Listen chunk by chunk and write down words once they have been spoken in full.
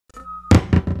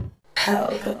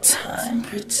Pelpa time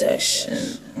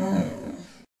protection.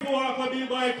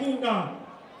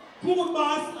 Cool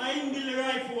boss, I ain't build the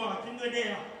right for what in the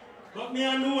there. But me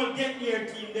and no get here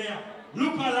team there.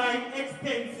 Look alike,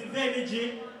 expensive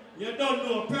energy. You don't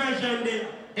know, Persian there.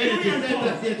 Energy,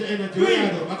 energy.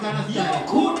 Yo,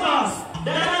 cool boss.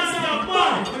 That's the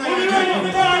man. When you ready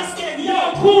for dance, yo,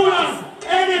 coolers,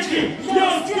 energy,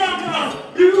 yo, strangers.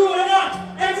 You do that.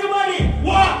 Everybody,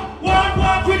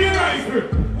 walk with the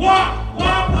rifle.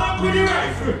 Walk with the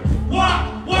rifle.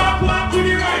 Walk with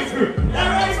the rifle. The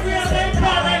rifle is like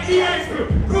that, like the rifle.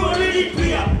 Rolling it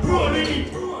clear, rolling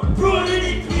it. Rolling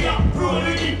it clear,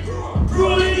 rolling it.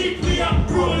 Rolling it clear,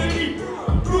 rolling it.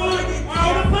 Rolling it. I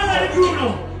want to follow the crew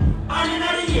now. And in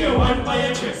the year, one by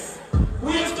your chest.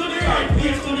 Waist to the right,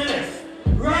 waist to the left.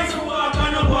 Right to walk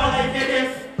and up like a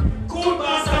death. Cool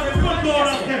boss at the front door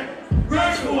of them.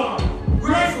 Right to walk,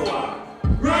 right to walk.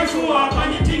 Right to walk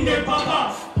and you think they pop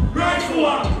off. Right to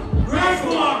walk, right to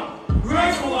walk.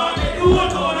 Right to walk, they do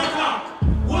what on attack.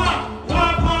 Walk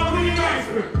with the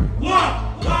rifle. Walk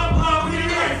with the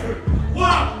rifle.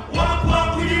 Walk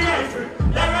with the rifle.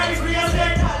 The rifle is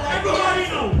there, everybody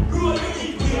know. Roll with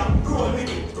it, we are rolling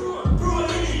it. Roll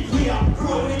with it, we are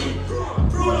rolling it.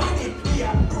 Roll with it, we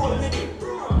are rolling it.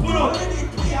 Roll with it,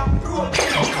 we are rolling it.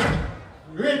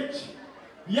 Rich,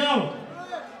 yo,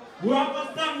 we have a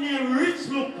song named Rich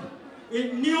Look.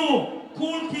 It's new,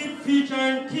 Cool Kid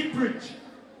featuring Keep Rich.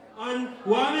 And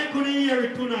we're going to hear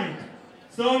it tonight.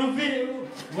 So the video,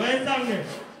 where's the song there?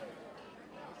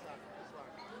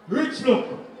 Rich Look.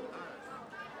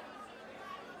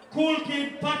 Cool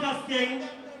Kid, Pakistan,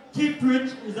 Keep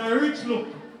Rich is a rich look.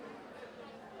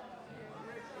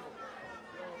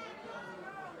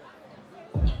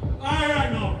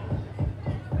 Alright now.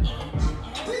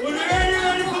 When you're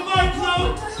ready for vibes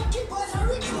now?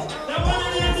 That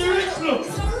one is the rich look.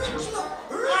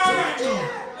 Alright now.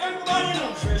 Everybody know.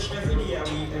 Fresh every day,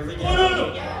 every day. No.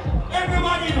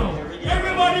 Everybody know.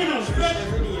 Everybody know. Fresh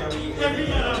every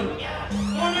day.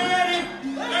 When you're ready,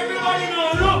 everybody know.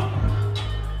 Look.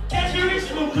 Catch the rich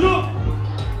look. Look.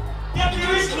 Catch the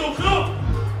rich look. Look.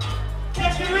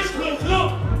 Catch the rich look.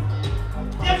 Look.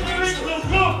 Catch the rich look.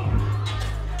 Look.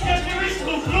 Catch the rich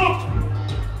look. Look.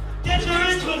 Catch the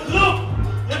rich look. Look.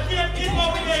 Let's get it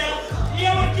over there.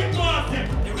 Here we keep going.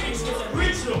 The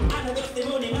Rich look. I know the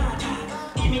money matter.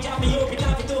 Give me job, me open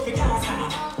up it over casa.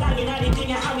 Lagging at the thing,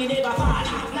 how we never fall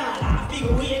off. Nah, big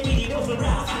way, we did over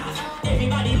brass.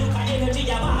 Everybody look at energy,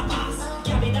 ya pass.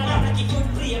 Give me that like you could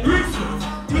play a Rich brass.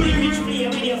 Do the rich play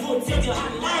with your foot, set your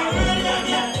hand down.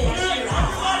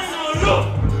 Everybody know, look.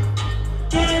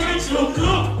 Do the rich look,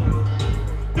 look.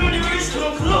 Do the rich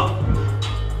look, look.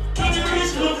 Do the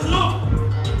rich look, look.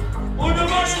 On the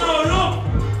rich know, look.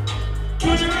 Do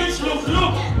the rich look,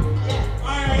 look.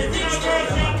 Alright, it's in a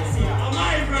verse, yeah. I'm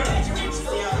my brother.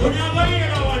 When you're going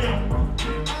here, I want you.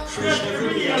 Fresh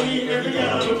every day, I'm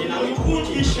looking at me. Cool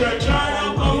t-shirt, try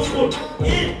out our foot.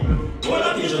 Hey, what a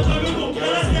t-shirt on the book.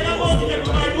 Let's get a boss,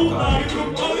 everybody look at the group.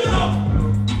 Oh, you know.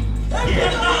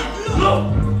 Get that, look.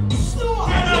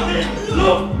 Get up there,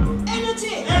 look.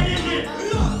 Energy.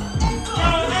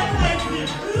 Yo,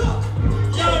 expensive.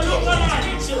 Yo, look alike.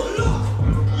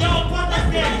 Yo,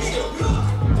 Pakistan.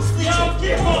 Yo,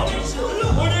 keep up.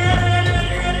 When you're ready,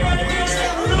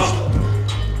 look.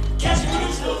 Catch the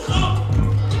rich look, look.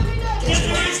 Catch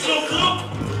the rich look, look.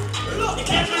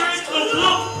 Catch the rich look,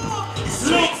 look.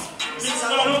 Look. This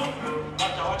look.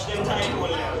 Watch them time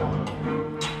hold there.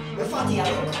 The fatty a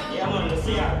look. Yeah, man, the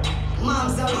CR.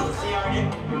 Mom's a look. CR,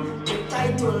 The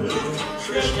title look.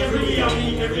 Fresh every day, I'm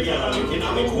looking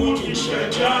at me cool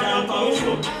t-shirt, Jordan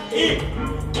powerful. Hey,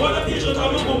 what a t-shirt on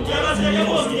the book. Y'all say you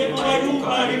must get my look on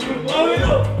the group. Oh, we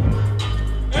look.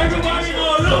 Everybody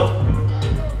know look.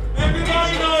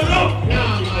 Everybody know look.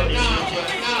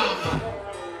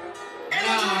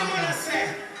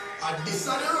 And this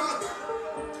on the road.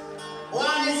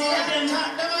 One is here. Cut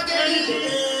them again.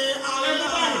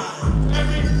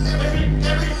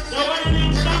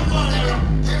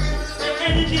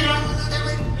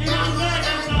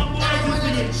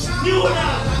 You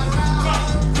now.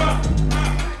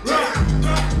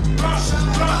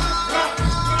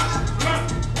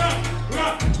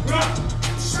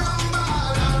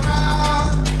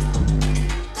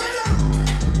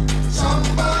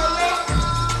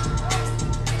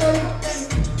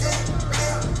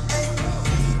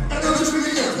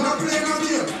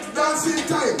 Dancing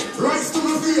time, rise to the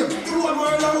fame. The one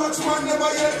world I watch man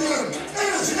never yet them.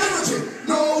 Energy,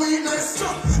 no weakness.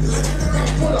 Legendary,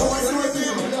 pull out what's the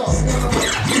team.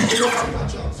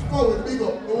 Power, big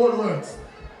up, the whole works.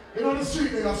 You know the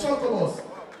street, nigga, shout to us.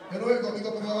 You know, we got big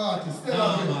up in the artist.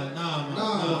 Nah,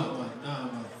 man.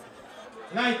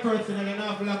 Light person and an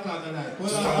awful lot of the light.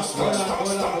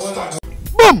 Hold on.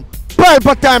 Boom!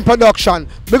 Pelpa Time Production.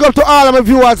 Big up to all of my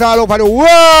viewers all over the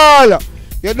world.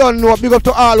 You don't know. Big up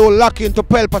to all who lock into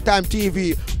Pelpa Time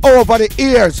TV over the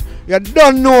years. You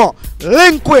don't know.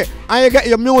 Link with and you get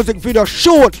your music video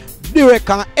shoot, direct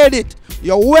and edit.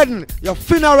 Your wedding, your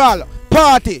funeral,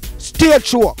 party, stage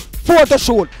show, photo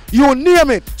shoot, you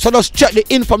name it. So just check the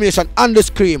information on the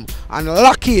screen and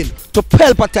lock in to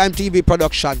Pelpa Time TV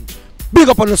Production. Big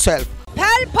up on yourself.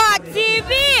 Pelpa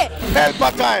TV!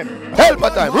 Pelpa Time!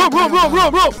 Pelpa Time! Room!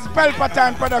 Pelpa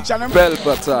Time Production.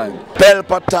 Pelpa Time.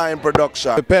 Pelpa Time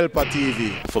Production. Pelpa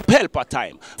TV. For Pelpa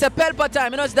Time. It's a Pelpa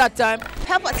Time, you know it's that time.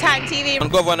 Pelpa Time TV. I'm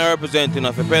governor representing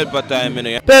of Pelpa Time. You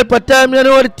know. Pelpa Time, you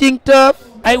know what the thing tough?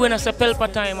 I when I say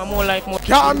Pelpa Time, I'm more like more.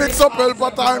 Can't mix up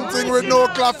Pelpa Time thing with no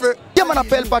coffee. Yeah, man, a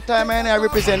Pelpa Time, and I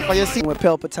represent for you. See, with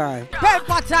Pelpa Time.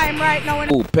 Pelpa Time right now.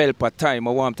 Oh, Pelpa Time.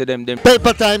 I want to them.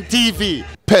 Pelpa Time TV.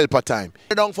 Pelpa Time.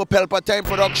 You're down for Pelpa Time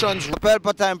Productions.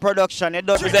 Pelpa Time Production. It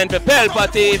does Represent for Pelpa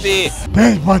TV.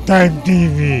 Pelpa Time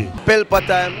TV. Pelpa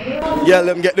Time. Yeah,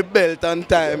 let them get the belt on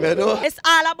time, you know. It's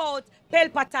all about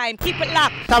Pelpa Time. Keep it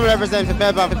locked. Come represent for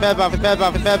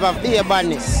Pelpa, be a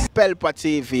badness. Pelpa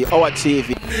TV, our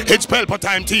TV. It's Pelpa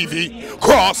Time TV.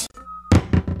 Cross.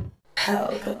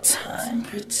 Pelpa Time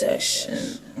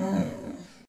Protection.